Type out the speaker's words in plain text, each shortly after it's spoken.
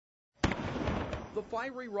The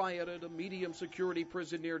fiery riot at a medium security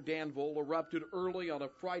prison near Danville erupted early on a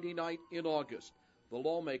Friday night in August. The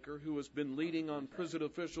lawmaker, who has been leading on prison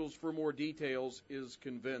officials for more details, is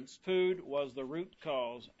convinced food was the root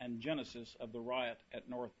cause and genesis of the riot at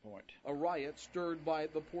North Point. A riot stirred by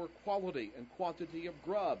the poor quality and quantity of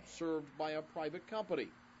grub served by a private company.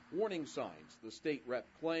 Warning signs, the state rep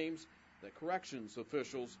claims, that corrections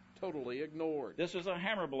officials totally ignored. This is a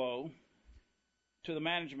hammer blow to the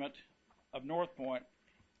management of North Point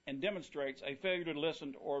and demonstrates a failure to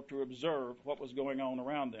listen or to observe what was going on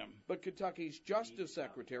around them. But Kentucky's Justice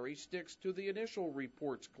Secretary sticks to the initial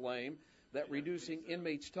report's claim that reducing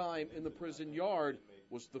inmates' time in the prison yard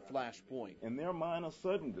was the flashpoint. In their mind, a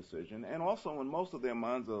sudden decision, and also in most of their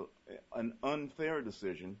minds, an unfair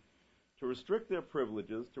decision to restrict their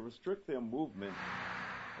privileges, to restrict their movement.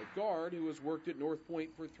 A guard who has worked at North Point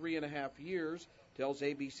for 3.5 years tells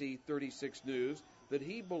ABC 36 News that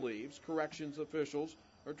he believes corrections officials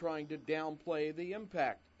are trying to downplay the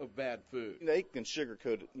impact of bad food. They can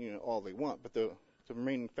sugarcoat it, all they want, but the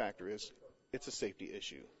remaining factor is it's a safety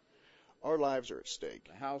issue. Our lives are at stake.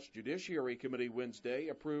 The House Judiciary Committee Wednesday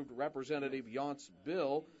approved Representative Yount's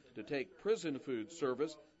bill to take prison food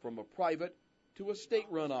service from a private to a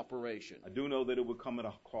state-run operation. I do know that it would come at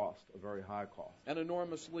a cost, a very high cost. An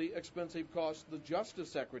enormously expensive cost the Justice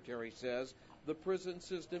Secretary says the prison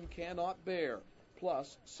system cannot bear.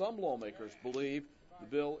 Plus, some lawmakers believe the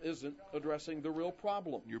bill isn't addressing the real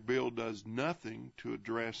problem. Your bill does nothing to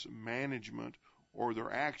address management or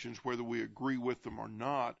their actions, whether we agree with them or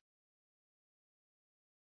not.